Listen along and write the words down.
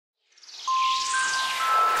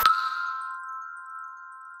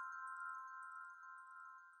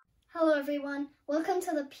Hello everyone, welcome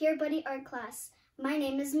to the Peer Buddy art class. My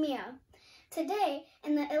name is Mia. Today,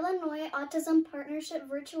 in the Illinois Autism Partnership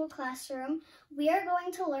virtual classroom, we are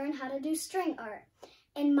going to learn how to do string art.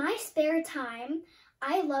 In my spare time,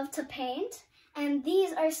 I love to paint, and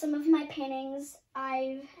these are some of my paintings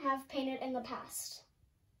I have painted in the past.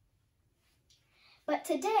 But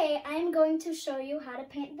today, I'm going to show you how to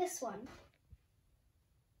paint this one.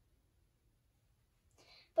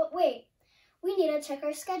 But wait, we need to check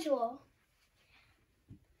our schedule.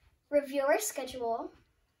 Review our schedule,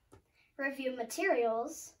 review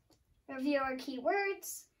materials, review our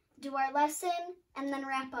keywords, do our lesson, and then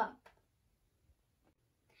wrap up.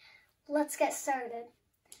 Let's get started.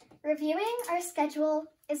 Reviewing our schedule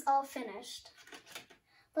is all finished.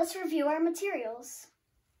 Let's review our materials.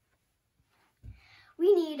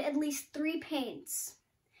 We need at least 3 paints.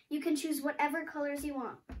 You can choose whatever colors you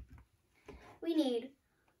want. We need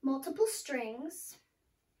multiple strings,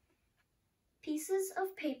 pieces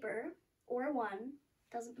of paper, or one,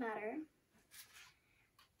 doesn't matter.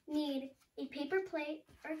 Need a paper plate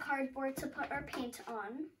or cardboard to put our paint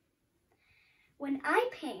on. When I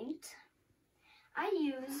paint, I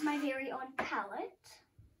use my very own palette,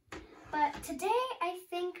 but today I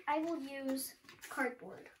think I will use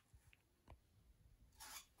cardboard.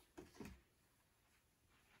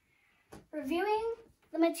 Reviewing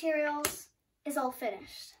the materials is all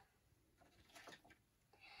finished.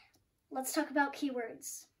 Let's talk about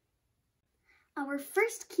keywords. Our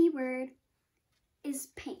first keyword is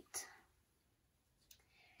paint.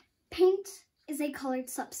 Paint is a colored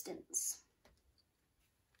substance.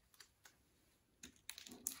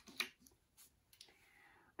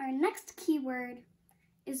 Our next keyword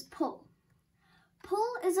is pull.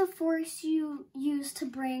 Pull is a force you use to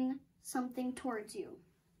bring something towards you.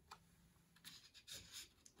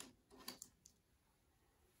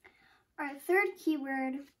 Our third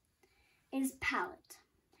keyword is palette.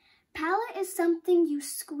 Palette is something you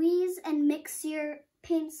squeeze and mix your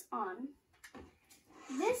paints on.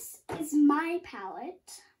 This is my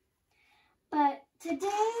palette, but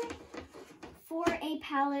today for a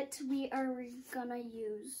palette we are gonna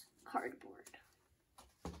use cardboard.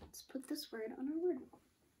 Let's put this word on our word wall.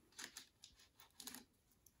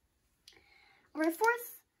 Our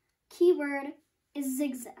fourth keyword is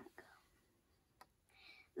zigzag.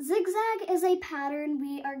 Zigzag is a pattern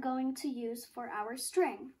we are going to use for our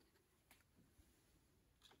string.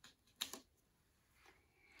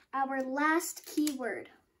 Our last keyword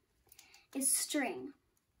is string.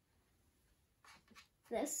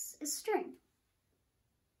 This is string.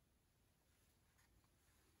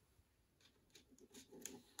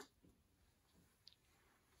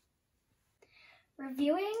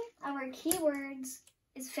 Reviewing our keywords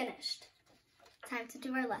is finished. Time to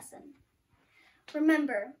do our lesson.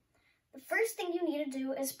 Remember, the first thing you need to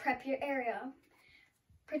do is prep your area.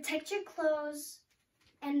 Protect your clothes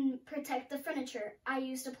and protect the furniture. I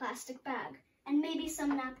used a plastic bag and maybe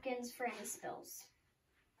some napkins for any spills.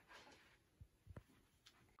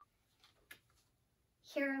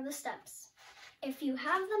 Here are the steps. If you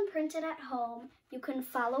have them printed at home, you can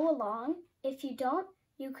follow along. If you don't,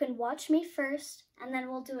 you can watch me first and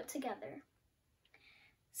then we'll do it together.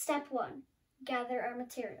 Step 1, gather our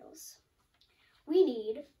materials. We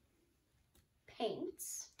need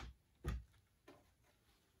paints,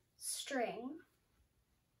 string,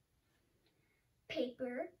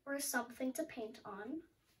 paper or something to paint on,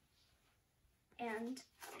 and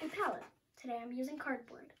a palette. Today I'm using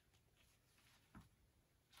cardboard.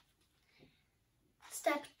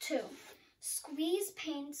 Step 2, squeeze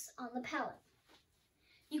paints on the palette.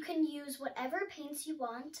 You can use whatever paints you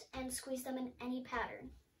want and squeeze them in any pattern.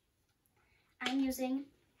 I'm using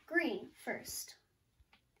green first.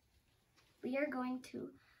 We are going to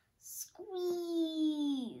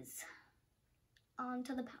squeeze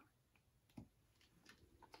onto the palette.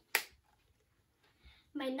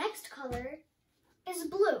 My next color is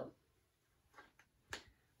blue.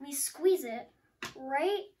 We squeeze it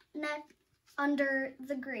right under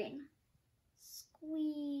the green.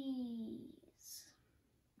 Squeeze.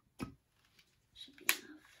 Should be enough.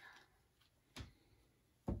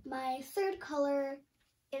 My third color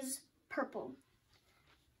is purple.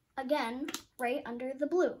 Again, right under the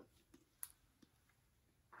blue.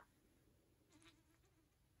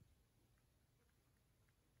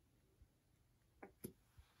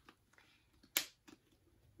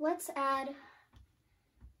 Let's add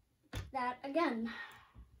that again.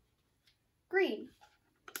 Green.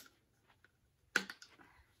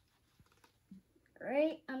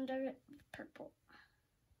 Right under purple.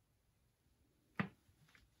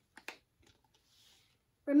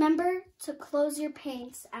 Remember to close your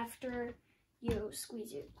paints after you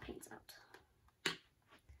squeeze your paints out.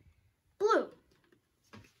 Blue,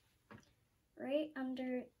 right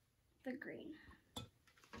under the green.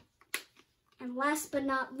 And last but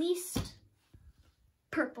not least,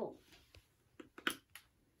 purple.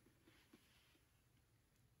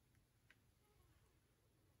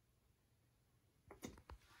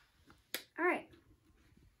 All right.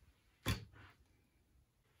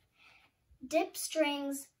 Dip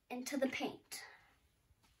strings into the paint.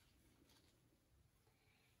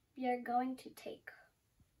 We are going to take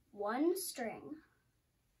one string.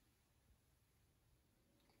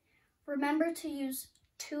 Remember to use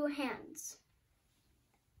 2 hands.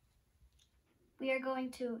 We are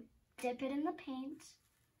going to dip it in the paint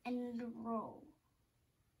and roll.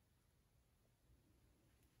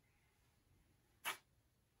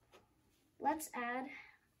 Let's add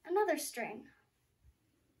another string.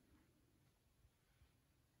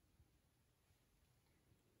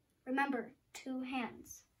 Remember, 2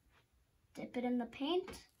 hands. Dip it in the paint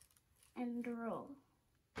and roll.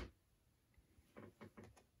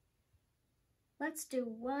 Let's do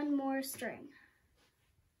one more string.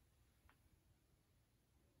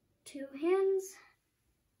 2 hands,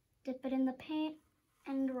 dip it in the paint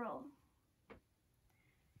and roll.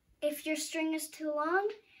 If your string is too long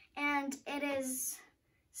and it is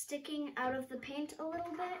sticking out of the paint a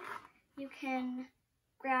little bit, you can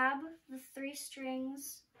grab the 3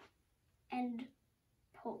 strings and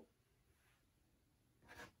pull.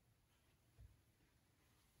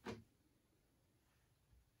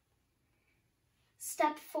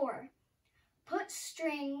 Step 4, put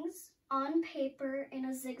strings on paper in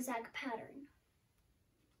a zigzag pattern.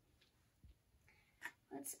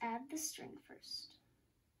 Let's add the string first.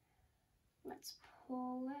 Let's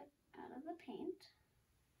pull it out of the paint.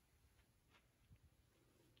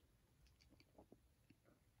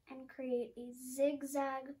 And create a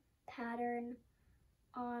zigzag pattern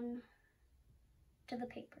on to the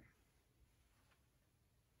paper.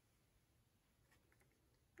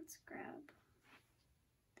 Let's grab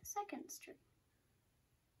the second string.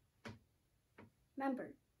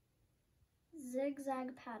 Remember,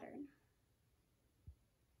 zigzag pattern.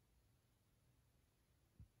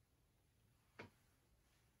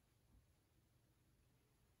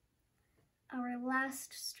 Our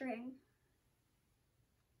last string.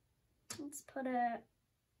 Let's put it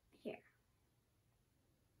here.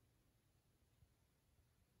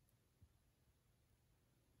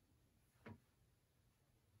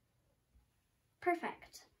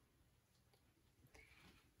 Perfect.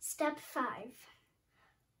 Step 5.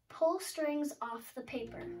 Pull strings off the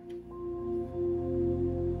paper.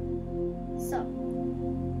 So,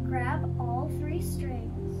 grab all 3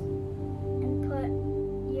 strings and put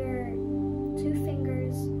your 2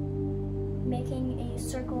 fingers making a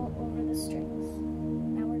circle over the strings.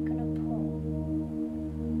 Now we're gonna pull.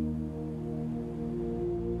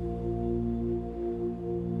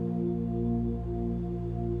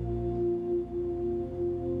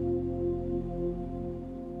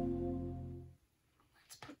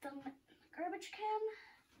 Let's put them in the garbage can.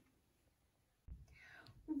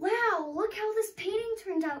 Wow, look how this painting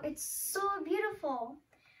turned out. It's so beautiful.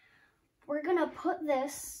 We're gonna put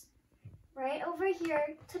this right over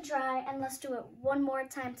here to dry, and let's do it one more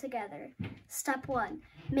time together. Step 1,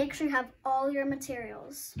 make sure you have all your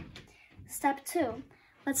materials. Step 2,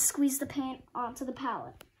 let's squeeze the paint onto the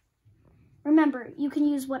palette. Remember, you can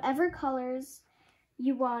use whatever colors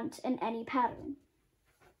you want in any pattern.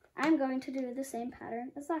 I'm going to do the same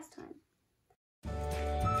pattern as last time.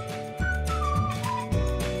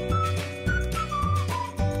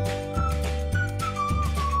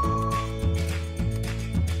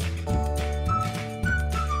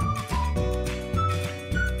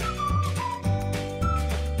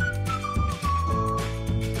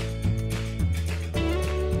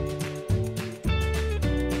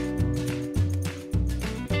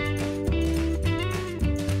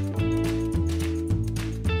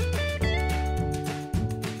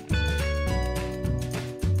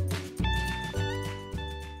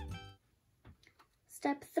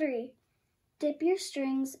 Step 3, dip your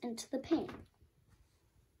strings into the paint.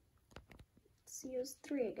 Let's use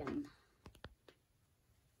 3 again.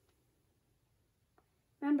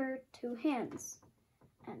 Remember, 2 hands,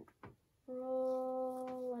 and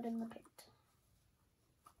roll it in the paint.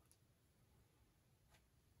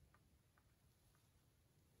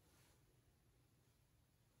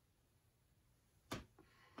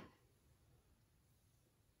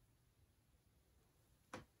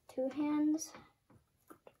 Two hands.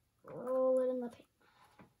 Roll it in the paint.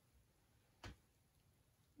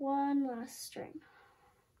 One last string.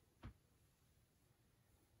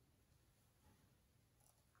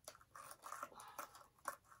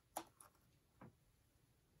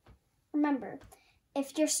 remember,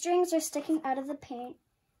 if your strings are sticking out of the paint,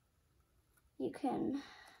 you can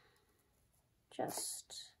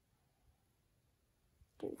just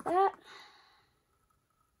do that.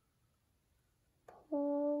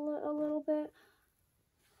 Pull it a little bit.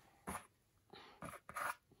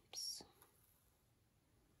 Oops.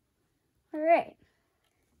 All right.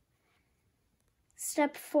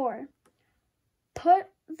 Step 4. Put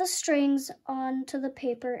the strings onto the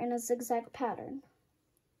paper in a zigzag pattern.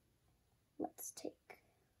 Let's take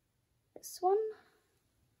this one.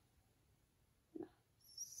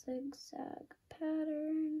 Zigzag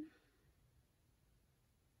pattern.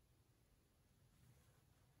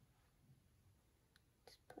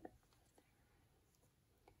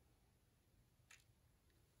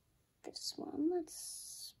 This one,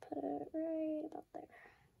 let's put it right about there.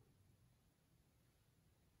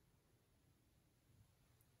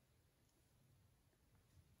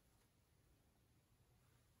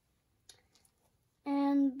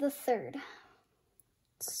 And the third,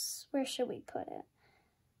 where should we put it?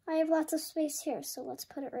 I have lots of space here, so let's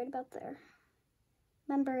put it right about there.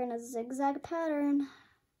 Remember, in a zigzag pattern.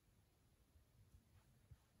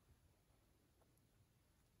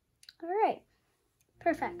 All right.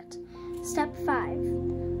 Perfect. Step 5,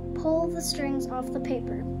 pull the strings off the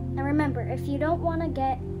paper. Now remember, if you don't want to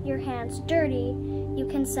get your hands dirty, you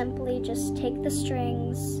can simply just take the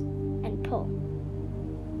strings and pull.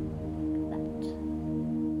 Like that.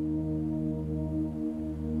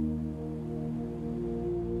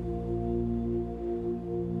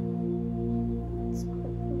 Let's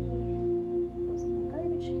quickly close the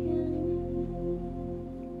garbage can.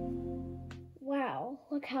 Wow,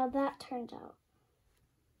 look how that turned out.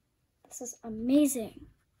 This is amazing.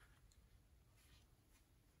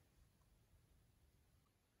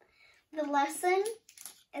 The lesson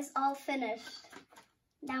is all finished.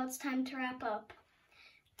 Now it's time to wrap up.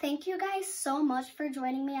 Thank you guys so much for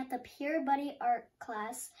joining me at the Peer Buddy art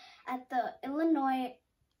class at the Illinois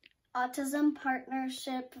Autism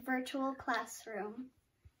Partnership virtual classroom.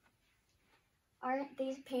 Aren't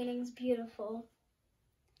these paintings beautiful?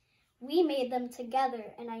 We made them together,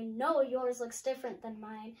 and I know yours looks different than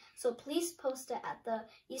mine, so please post it at the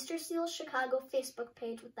Easter Seals Chicago Facebook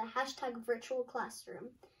page with the hashtag virtual classroom.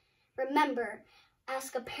 Remember,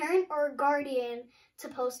 ask a parent or a guardian to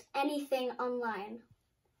post anything online.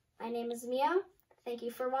 My name is Mia. Thank you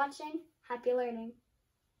for watching. Happy learning.